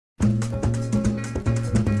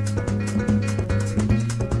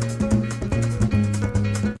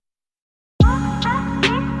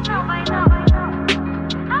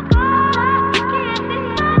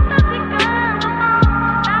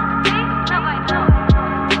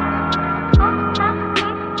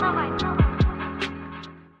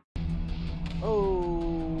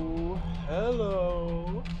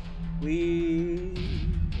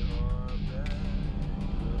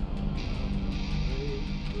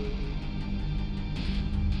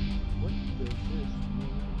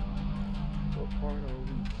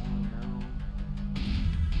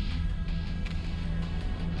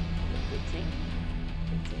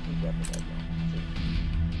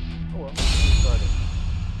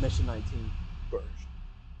Mission 19 version.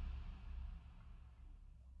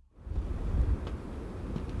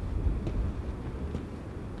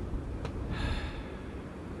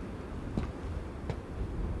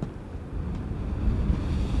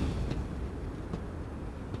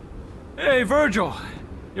 Hey, Virgil!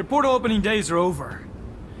 Your portal opening days are over.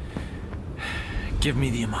 Give me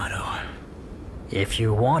the Amato. If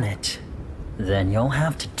you want it, then you'll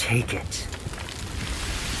have to take it.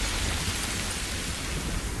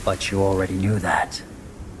 But you already knew that.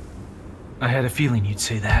 I had a feeling you'd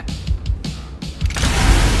say that.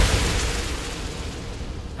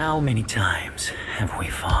 How many times have we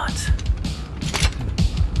fought?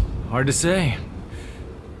 Hard to say.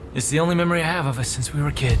 It's the only memory I have of us since we were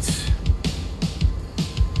kids.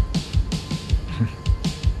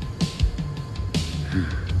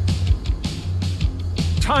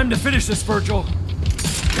 Time to finish this, Virgil.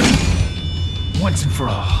 Once and for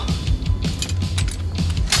all.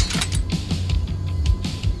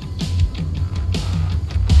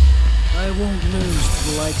 I won't lose to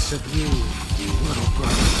the likes of you, little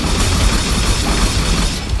brother.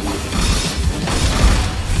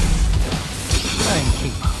 Try and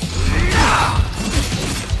keep up.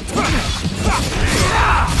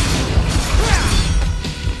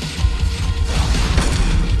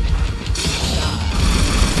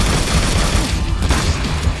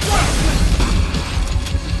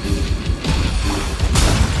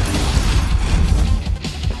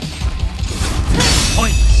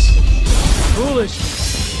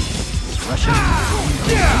 Foolishness. Russian.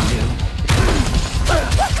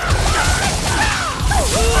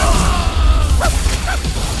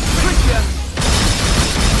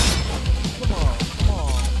 Come on,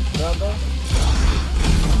 brother.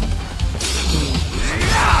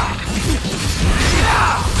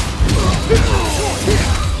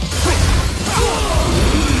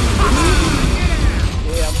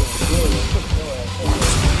 Yeah, I'm doing good.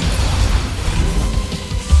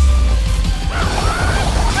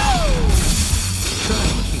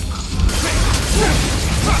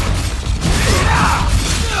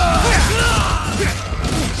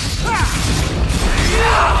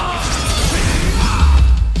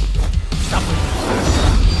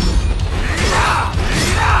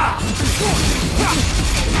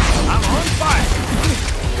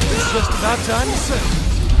 Just about time to sit.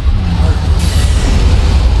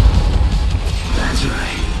 That's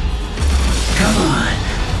right. Come on.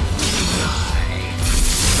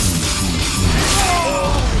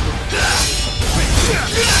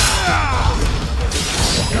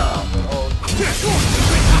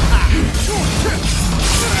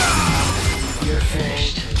 You're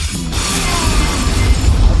finished.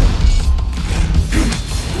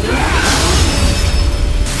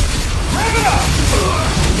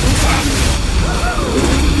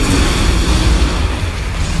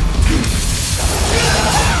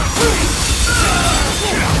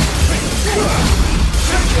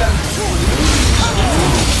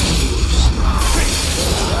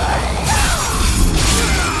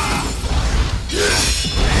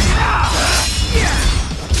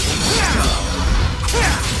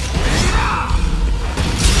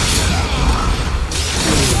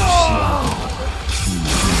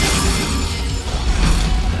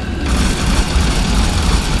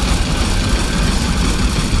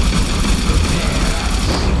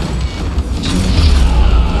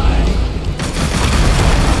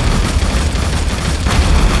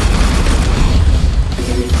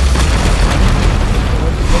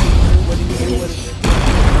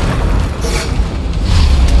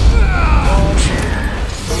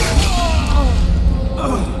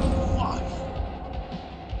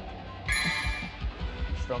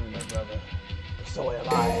 Strong, my brother. We're still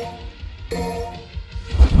alive.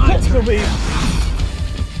 My turn.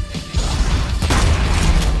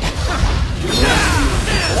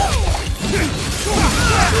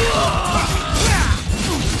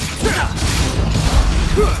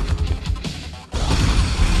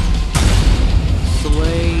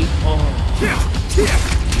 Slay all.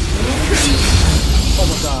 Oh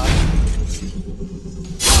my god.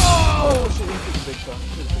 Oh shit, he's getting big stuff.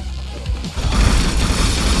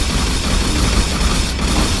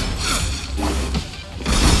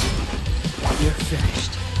 You're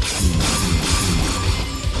finished.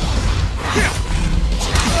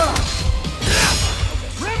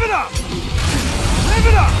 Rev it up! Rev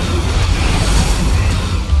it up!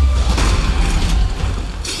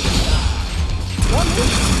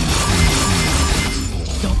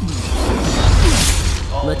 Don't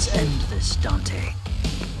move. Let's end this, Dante.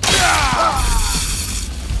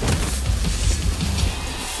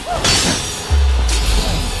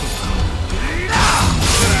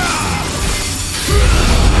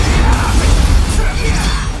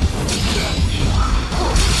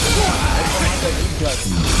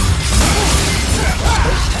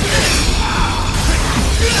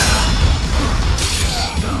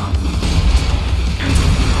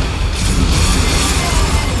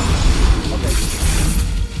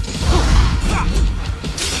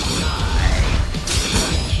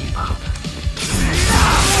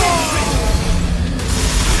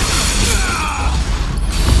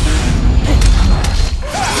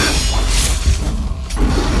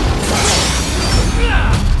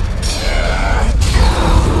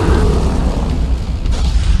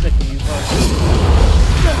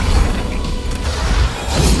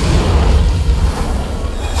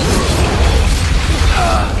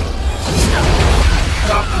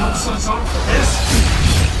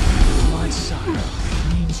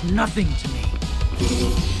 nothing to me.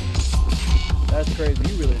 That's crazy.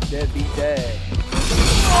 You really deadbeat dad.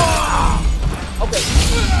 Okay.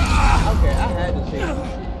 Okay, I had to say it.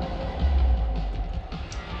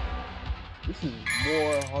 This is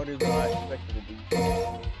more harder than I expected it to be.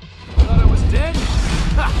 Thought I was dead?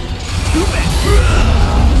 Ha! Too bad!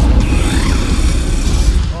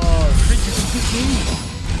 Oh, think you can beat me?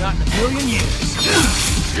 Not in a million years.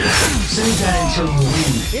 Save that until you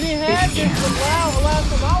win. He didn't have this from last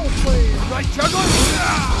time I was playing. Right, juggler?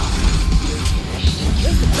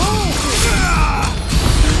 This is bullshit.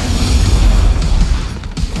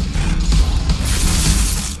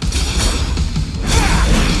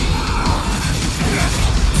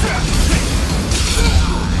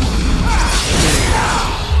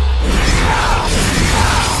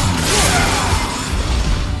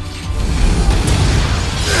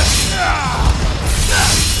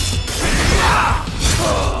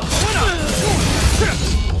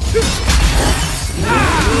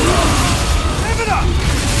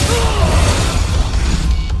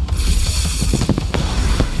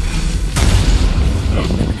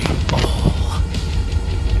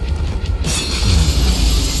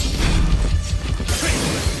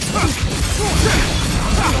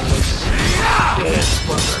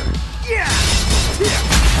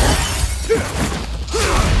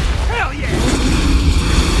 Hell yeah!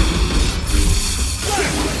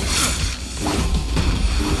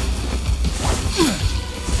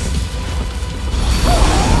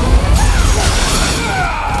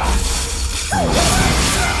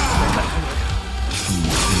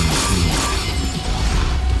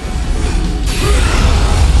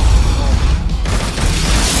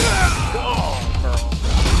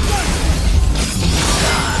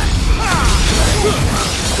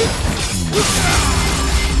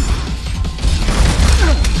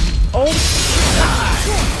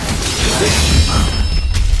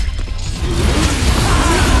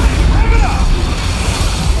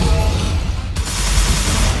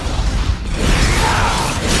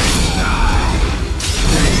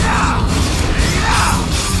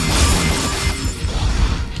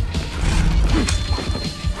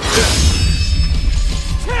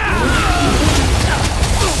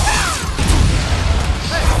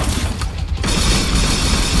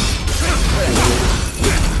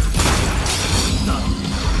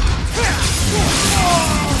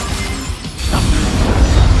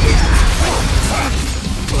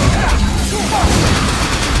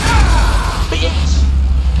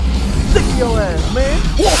 Your ass, man.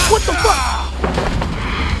 Whoa, what the fuck?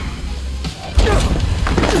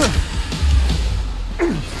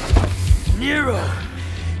 Nero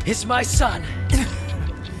is my son.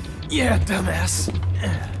 Yeah, dumbass.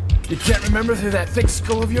 You can't remember through that thick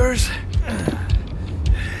skull of yours?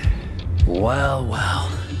 Well, well.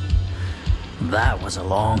 That was a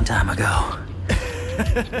long time ago.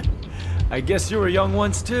 I guess you were young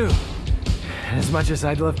once too. As much as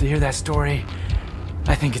I'd love to hear that story,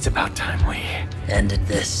 I think it's about time we ended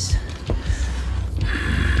this.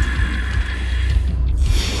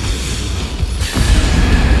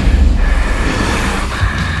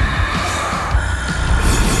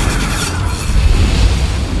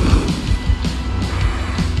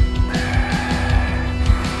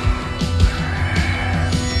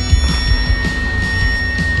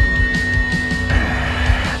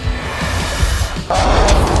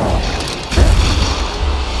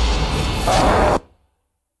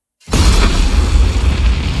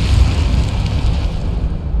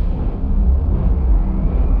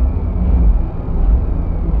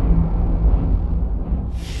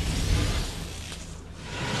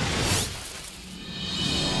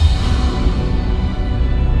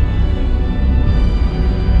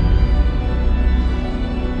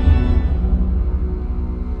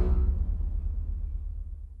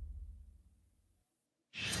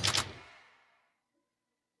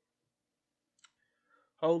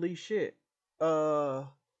 Holy shit.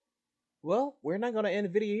 Well, we're not gonna end the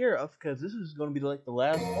video here because this is gonna be like the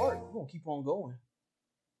last part. We're gonna keep on going.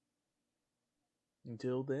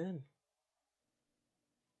 Until then.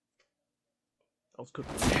 I was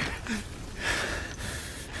cooking.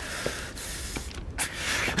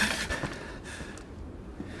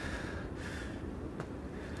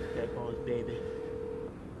 That goes, baby.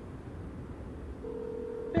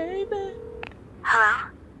 Baby. Hello?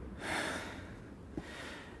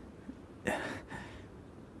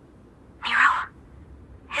 Nero?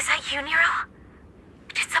 Is that you, Nero?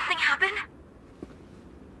 Did something happen?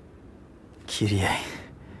 Kyrie.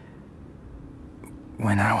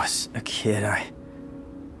 When I was a kid, I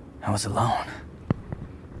was alone.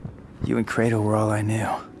 You and Kratos were all I knew.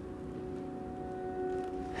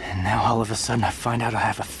 And now all of a sudden I find out I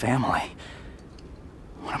have a family.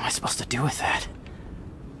 What am I supposed to do with that?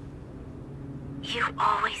 You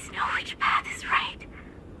always know which path is right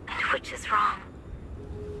and which is wrong.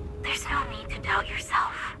 There's no need to doubt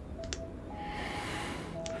yourself.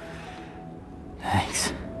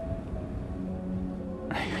 Thanks.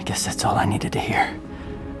 I guess that's all I needed to hear.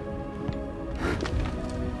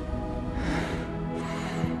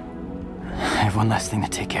 I have one last thing to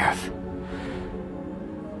take care of.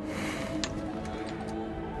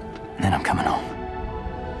 Then I'm coming home.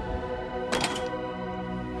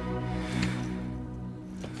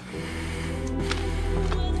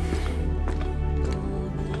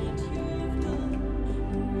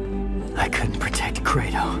 I couldn't protect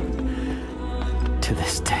Credo. To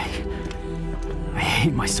this day, I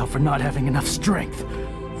hate myself for not having enough strength.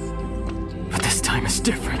 But this time is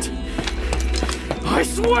different. I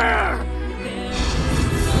swear!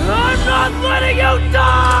 I'm not letting you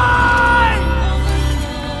die!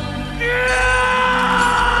 Yeah!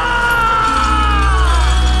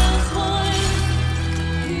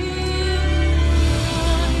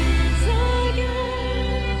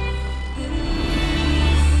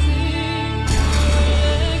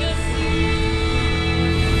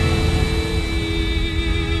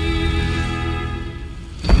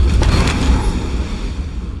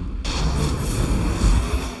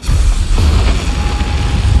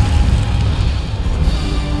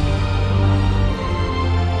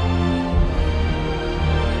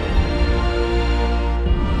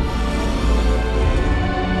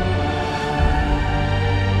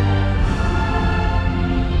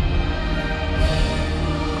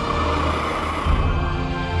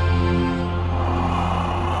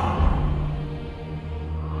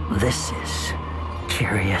 This is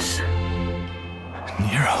curious.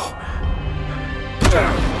 Nero.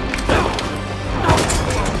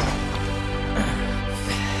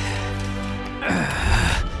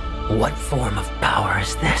 What form of power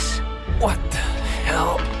is this? What the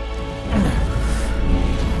hell?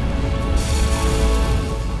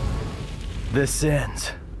 This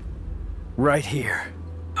ends right here.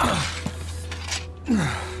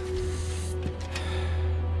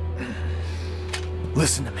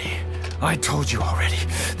 Listen to me. I told you already.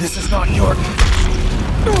 This is not your...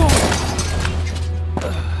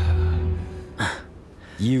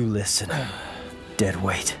 You listen,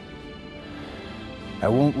 deadweight. I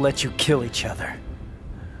won't let you kill each other.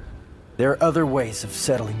 There are other ways of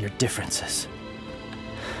settling your differences.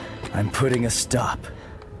 I'm putting a stop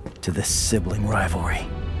to this sibling rivalry.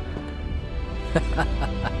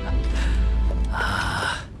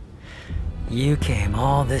 You came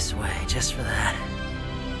all this way just for that.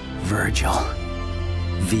 Virgil.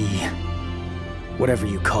 V. Whatever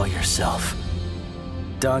you call yourself.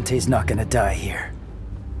 Dante's not gonna die here.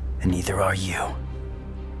 And neither are you.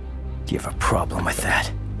 Do you have a problem with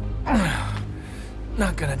that?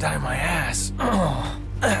 Not gonna die my ass. Oh,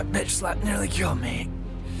 that bitch slap nearly killed me.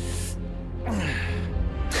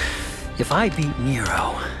 If I beat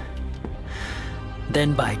Nero,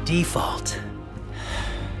 then by default,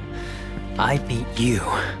 I beat you.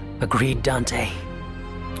 Agreed, Dante?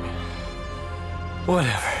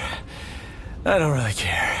 Whatever. I don't really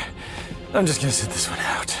care. I'm just gonna sit this one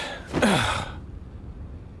out.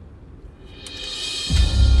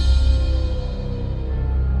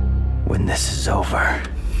 When this is over,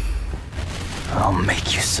 I'll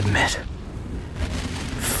make you submit.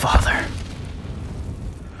 Father.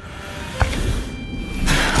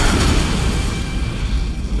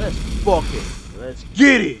 Let's fuck it. Let's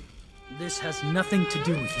get it. This has nothing to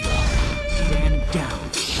do with you. Stand down.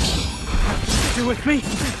 To do with me? It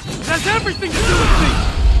has everything to do with me!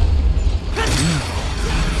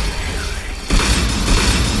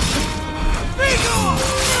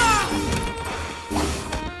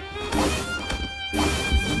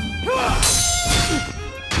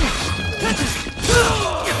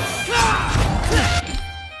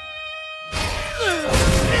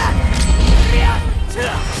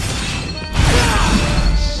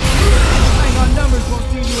 Relying on numbers won't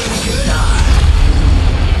do you any good.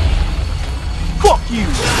 Fuck you.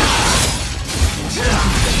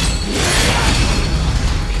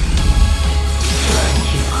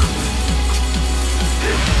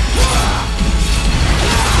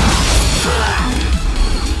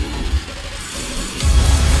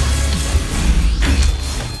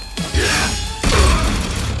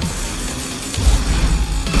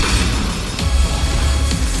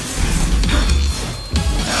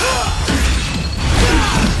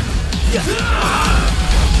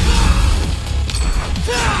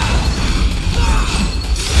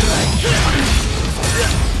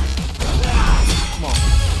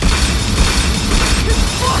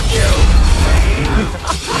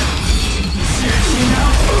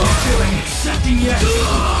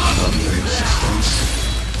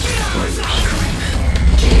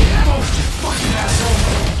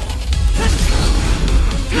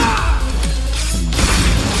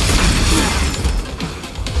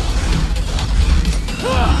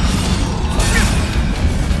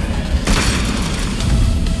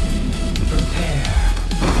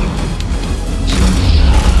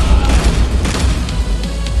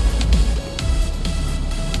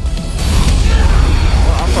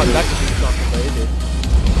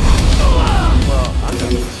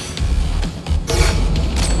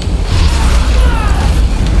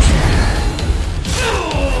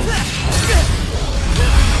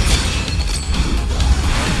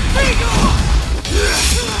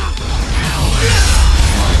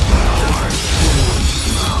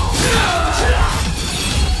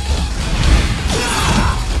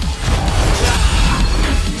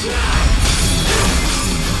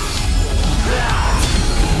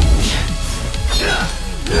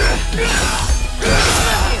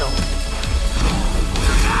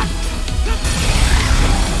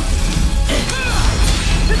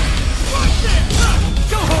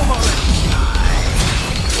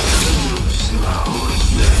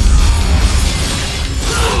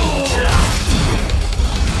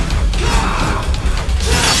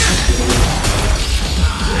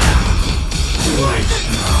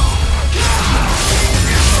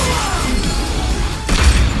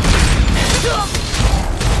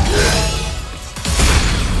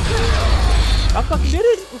 fucking did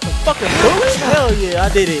it with a fucking bullet? Hell yeah, I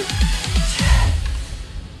did it.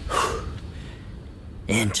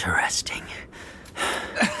 Interesting.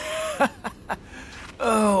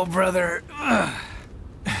 Oh, brother.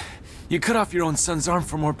 You cut off your own son's arm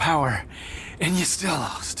for more power, and you still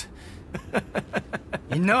lost.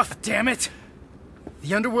 Enough, damn it!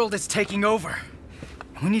 The underworld is taking over.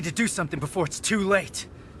 We need to do something before it's too late.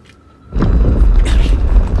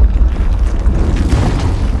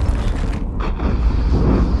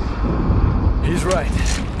 He's right.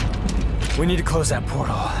 We need to close that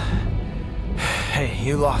portal. Hey,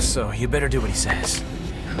 you lost, so you better do what he says.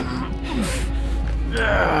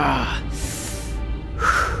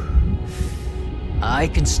 I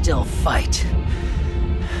can still fight.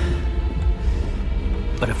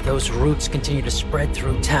 But if those roots continue to spread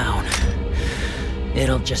through town,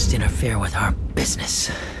 it'll just interfere with our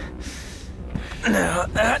business. Now,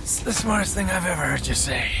 that's the smartest thing I've ever heard you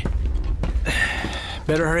say.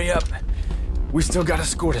 Better hurry up. We still got a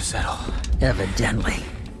score to settle. Evidently.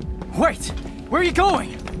 Wait! Where are you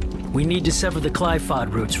going? We need to sever the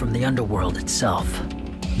Qliphoth roots from the underworld itself.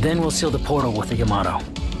 Then we'll seal the portal with the Yamato.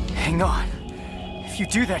 Hang on. If you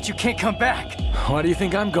do that, you can't come back. Why do you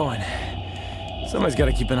think I'm going? Somebody's got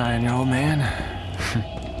to keep an eye on your old man.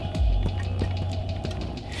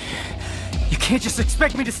 You can't just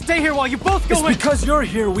expect me to stay here while you both go in. It's because you're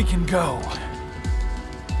here we can go.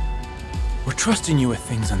 We're trusting you with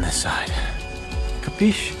things on this side.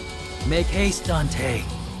 Capiche? Make haste, Dante.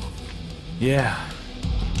 Yeah,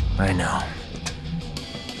 I know.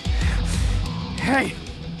 Hey,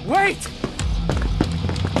 wait!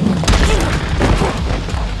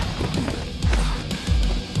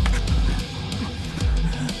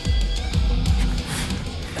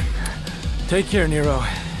 Take care, Nero.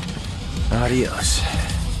 Adios.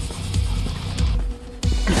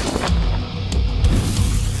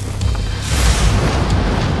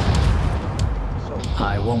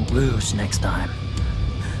 I won't lose next time.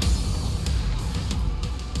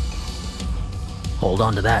 Hold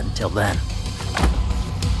on to that until then.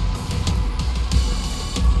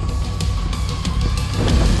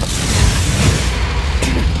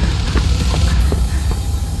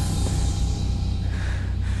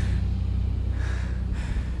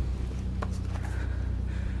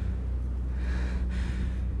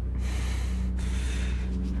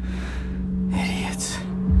 Idiots.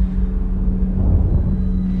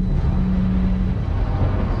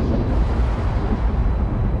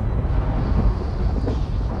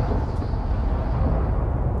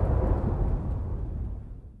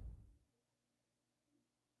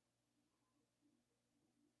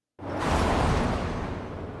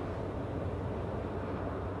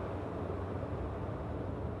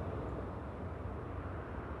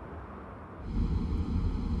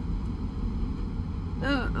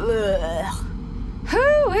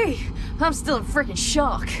 Hooey! I'm still in freaking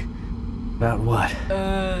shock. About what?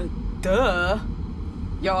 Duh.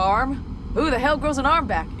 Your arm? Who the hell grows an arm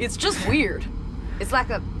back? It's just weird. It's like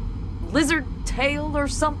a lizard tail or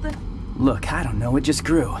something. Look, I don't know, it just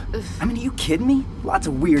grew. I mean, are you kidding me? Lots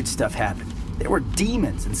of weird stuff happened. There were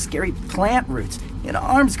demons and scary plant roots, and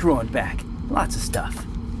arms growing back. Lots of stuff.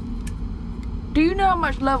 Do you know how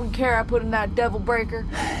much love and care I put in that devil breaker?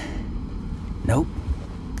 Nope.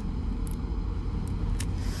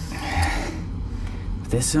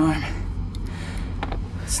 This arm,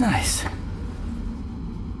 it's nice.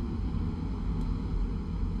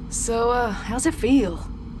 So, how's it feel?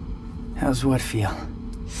 How's what feel?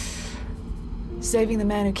 Saving the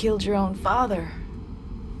man who killed your own father.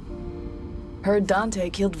 Heard Dante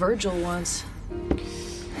killed Virgil once.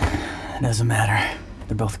 It doesn't matter.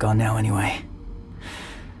 They're both gone now anyway.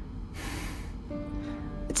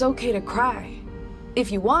 It's okay to cry. If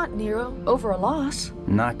you want, Nero, over a loss.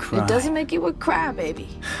 Not cry. It doesn't make you a crybaby.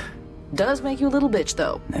 Does make you a little bitch,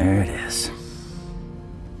 though. There it is.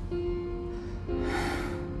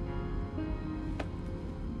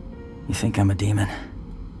 You think I'm a demon?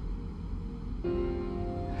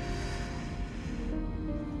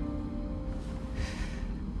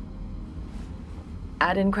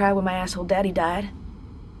 I didn't cry when my asshole daddy died.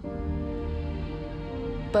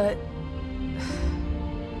 But...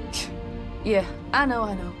 yeah, I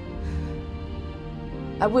know.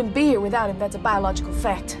 I wouldn't be here without him, that's a biological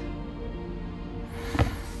fact.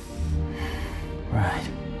 Right.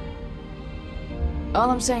 All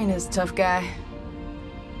I'm saying is, tough guy,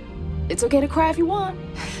 it's okay to cry if you want.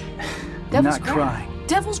 I'm not crying.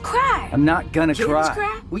 Devils cry. I'm not gonna Kittens cry.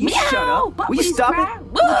 cry. Will you Meow, shut up? Will you puppies stop cry.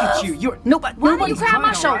 it? Look at you. You're Why don't you nobody's cry on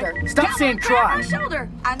my crying, all shoulder? right? Stop Come saying on, cry on cry. my shoulder.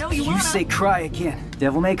 I know you You wanna. say cry again.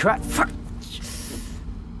 Devil may cry. Fuck.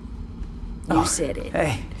 You said it.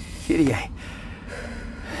 Hey, Kitty.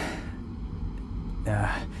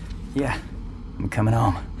 yeah, I'm coming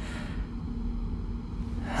home.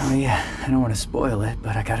 Oh yeah, I don't want to spoil it,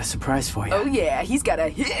 but I got a surprise for you. Oh yeah, he's got a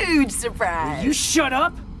huge surprise. You shut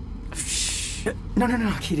up! No,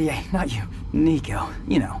 KDA, not you. Nico,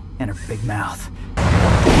 you know, and her big mouth.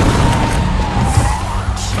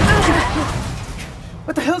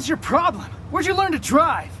 What the hell's your problem? Where'd you learn to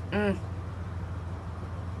drive?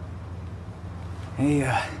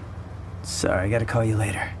 Hey, sorry, I gotta call you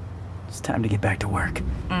later. It's time to get back to work.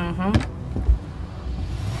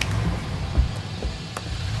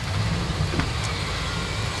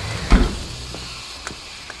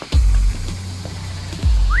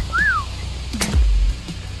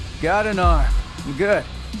 Got an arm. I'm good.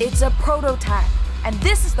 It's a prototype, and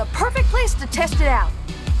this is the perfect place to test it out.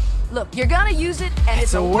 Look, you're gonna use it, and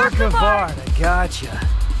it's a work of art. I gotcha.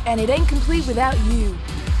 And it ain't complete without you.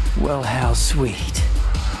 Well, how sweet.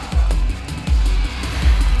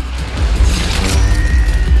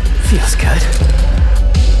 Feels good.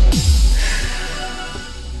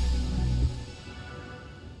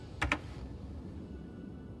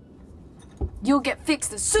 You'll get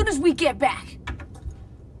fixed as soon as we get back.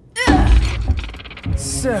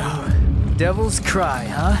 So, Devil's Cry,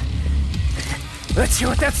 huh? Let's hear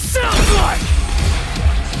what that sounds like!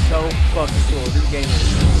 So fucking cool. This game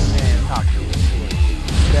is, man, top tier.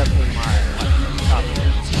 Definitely my top tier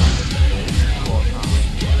of all time.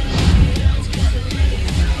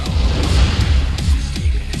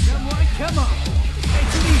 Come on!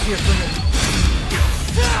 Makes it easier for me.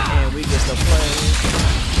 And we get to play.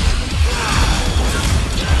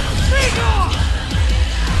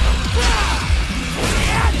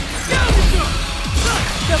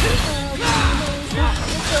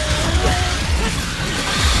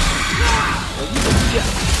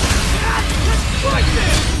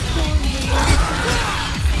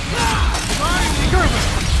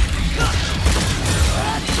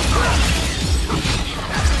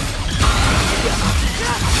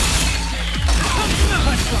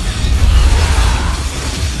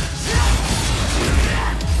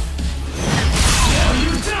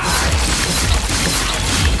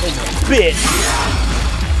 Bitch!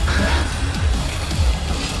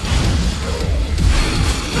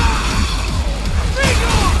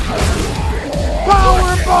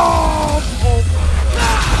 Powerbomb!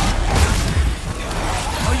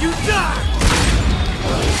 Oh, you die!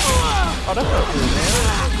 Oh, that's not good, man.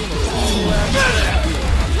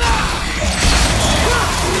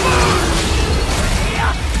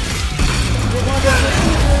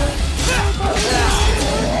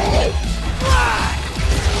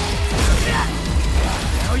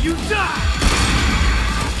 Now you die!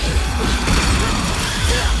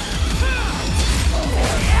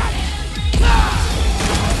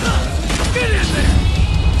 Get in there!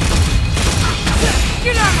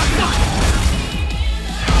 Get out of my sight!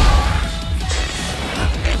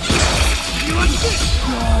 You want this? Oh,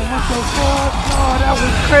 what the fuck? Oh, that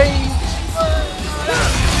was crazy.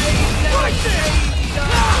 Right there!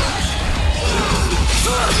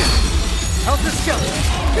 Help the skeleton!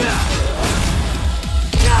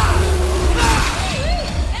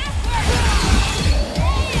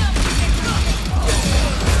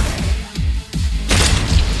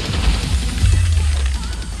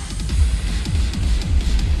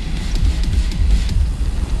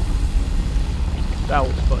 That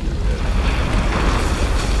was fucking good.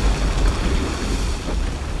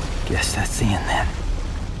 Guess that's the end then.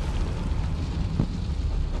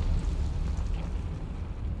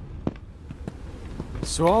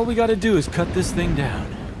 So all we gotta do is cut this thing down.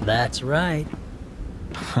 That's right.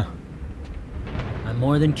 I'm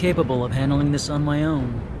more than capable of handling this on my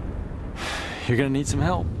own. You're gonna need some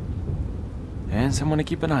help. And someone to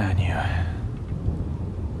keep an eye on you.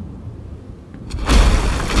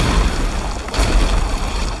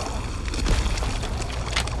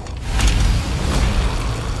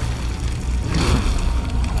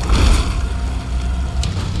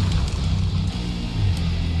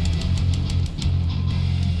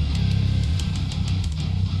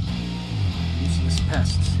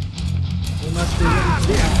 Pests. We must be ready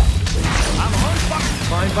to go. I'm home.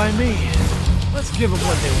 Fine by me. Let's give them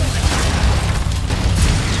what they want.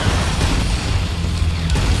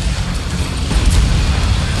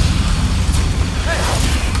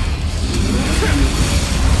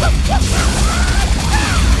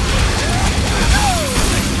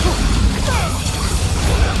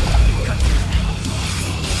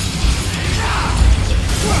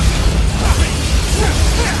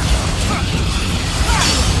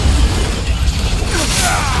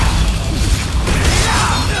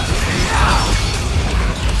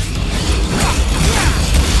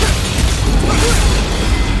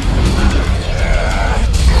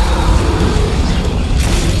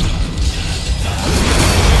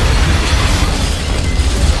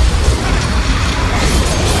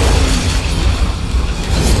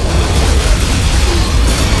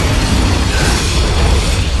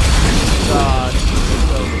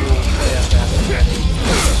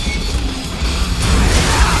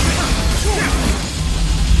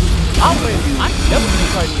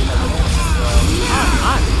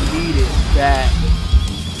 that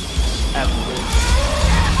after this.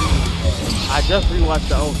 I just rewatched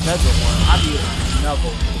the old Tegra one. I need another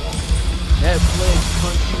one. Netflix,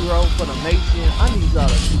 Crunchyroll, Funimation. I need y'all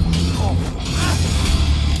to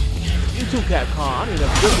you too, Capcom. I need a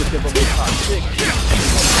good Devil May Cry 6.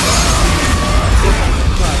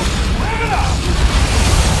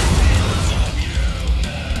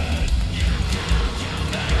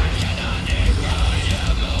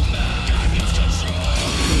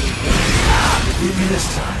 Beat me this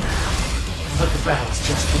time, but the battle's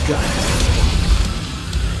just begun.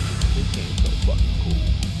 This game's so fucking cool.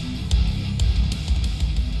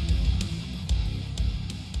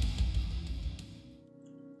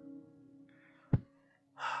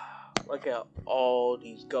 Look at all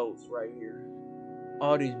these goats right here.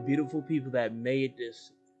 All these beautiful people that made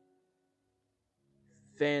this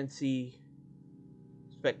fancy,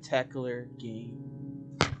 spectacular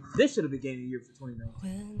game. This should have been Game of the Year for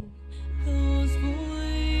 2019. Those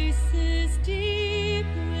voices deep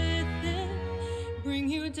within bring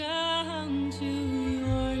you down to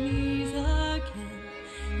your knees again.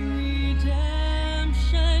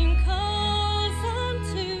 Redemption calls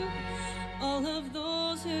unto all of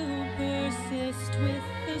those who persist with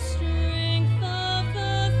the strength of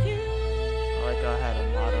the few. I like how I had a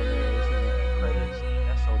mod on there. This in the credits.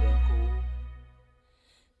 That's so damn cool.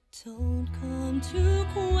 Don't come to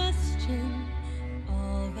question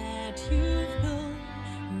all that you've known.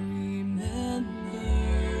 Remember,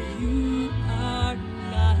 you are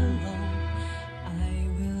not alone. I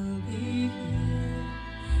will be here,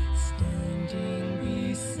 standing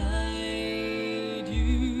beside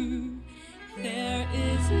you. There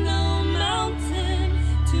is no mountain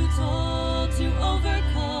too tall to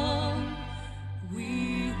overcome.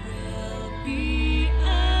 We will be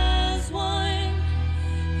as one.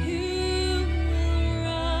 You will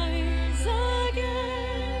rise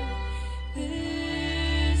again.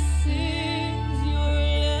 This is your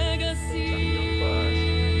legacy.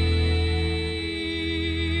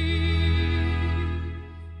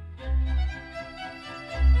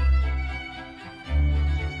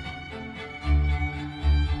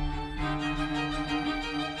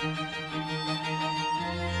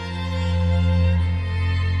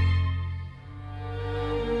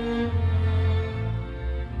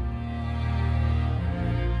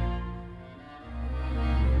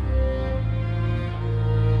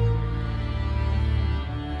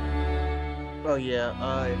 Oh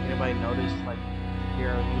yeah, if anybody noticed, like,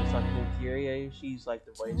 Hero, he was like Kyrie, she's like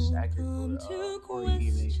the voice actor for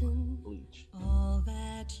Hime Bleach. All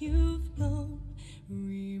that you've known,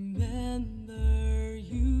 remember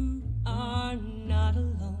you are not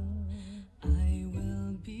alone. I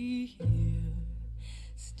will be here,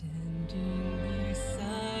 standing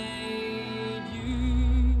beside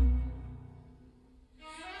you.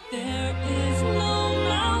 There is no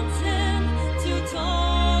mountain too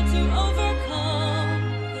tall to overcome.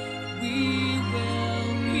 We will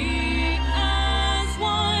be as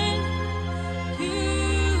one. You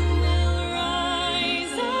will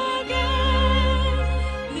rise again.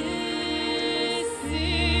 This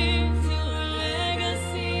is your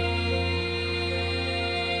legacy.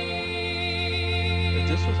 If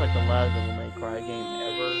this was like the last Devil May Cry game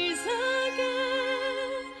ever,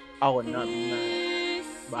 I would not be mad.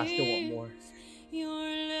 But I still want more. Your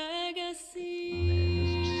legacy. Man, this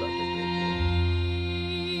is such a good game.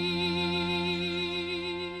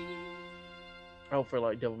 I hope for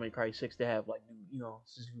like Devil May Cry 6 to have like new,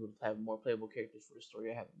 since we would have more playable characters for the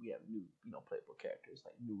story, we have new, playable characters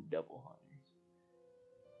like new devil hunters.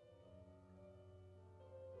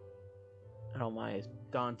 I don't mind if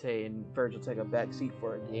Dante and Virgil take a backseat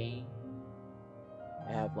for a game.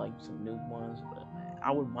 I have like some new ones, but man,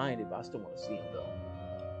 I wouldn't mind it, but I still want to see them though.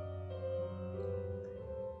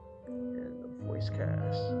 And the voice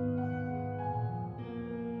cast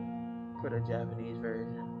for the Japanese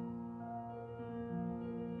version.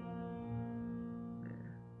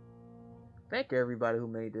 Thank you everybody who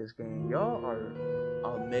made this game. Y'all are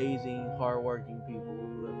amazing, hardworking people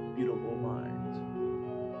with beautiful minds.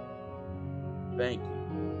 Thank you.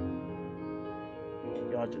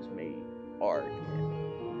 Y'all just made art.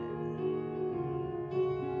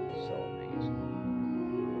 So amazing.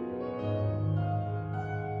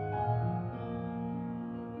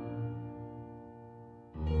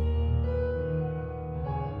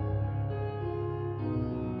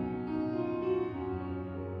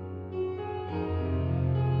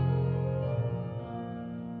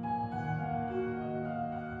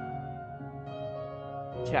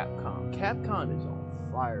 Capcom is on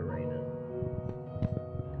fire right now.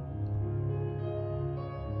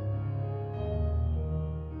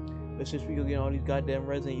 But since we go get all these goddamn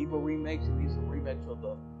Resident Evil remakes, we need some remakes of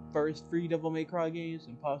the first 3 Devil May Cry games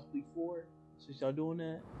and possibly 4. Since y'all doing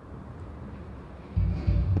that.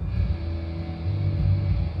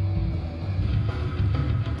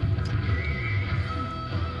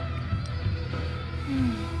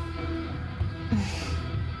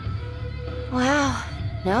 Wow,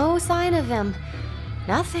 no sign of him.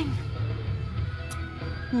 Nothing.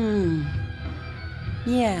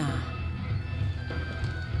 Yeah.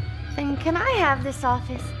 Then can I have this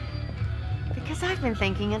office? Because I've been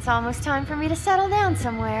thinking it's almost time for me to settle down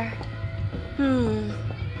somewhere.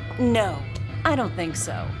 No, I don't think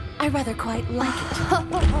so. I rather quite like it.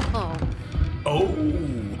 Oh,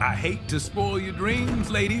 I hate to spoil your dreams,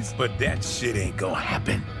 ladies, but that shit ain't gonna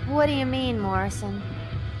happen. What do you mean, Morrison?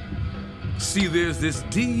 See, there's this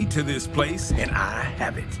deed to this place, and I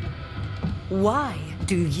have it. Why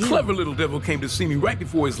do you? Clever little devil came to see me right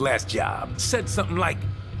before his last job. Said something like,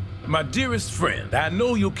 "My dearest friend, I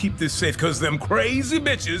know you'll keep this safe because them crazy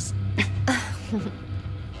bitches..."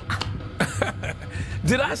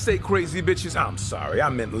 Did I say crazy bitches? I'm sorry, I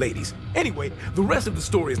meant ladies. Anyway, the rest of the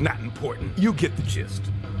story is not important. You get the gist.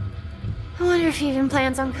 I wonder if he even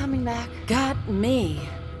plans on coming back. Got me.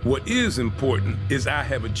 What is important is I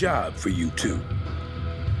have a job for you two.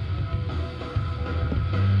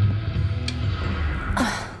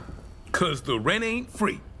 Cause the rent ain't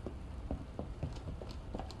free.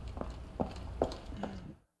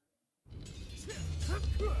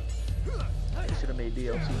 They should have made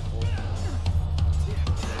DLC for it.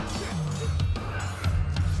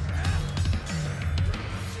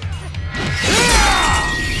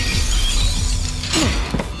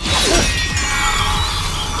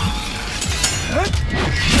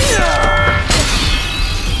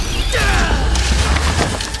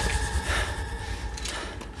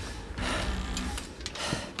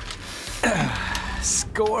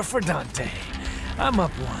 Score for Dante. I'm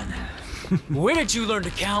up 1. When did you learn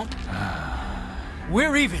to count?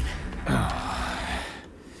 We're even.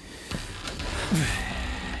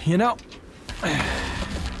 You know,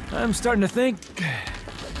 I'm starting to think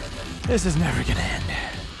this is never gonna end.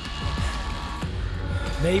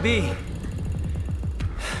 Maybe.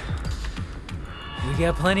 We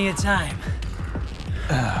got plenty of time.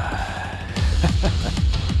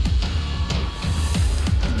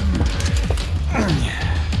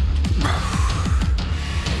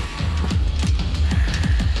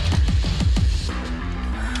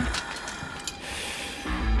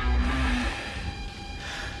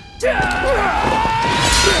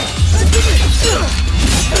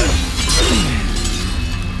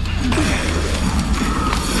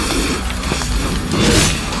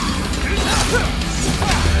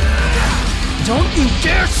 Don't you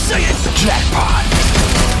dare say it! Jackpot!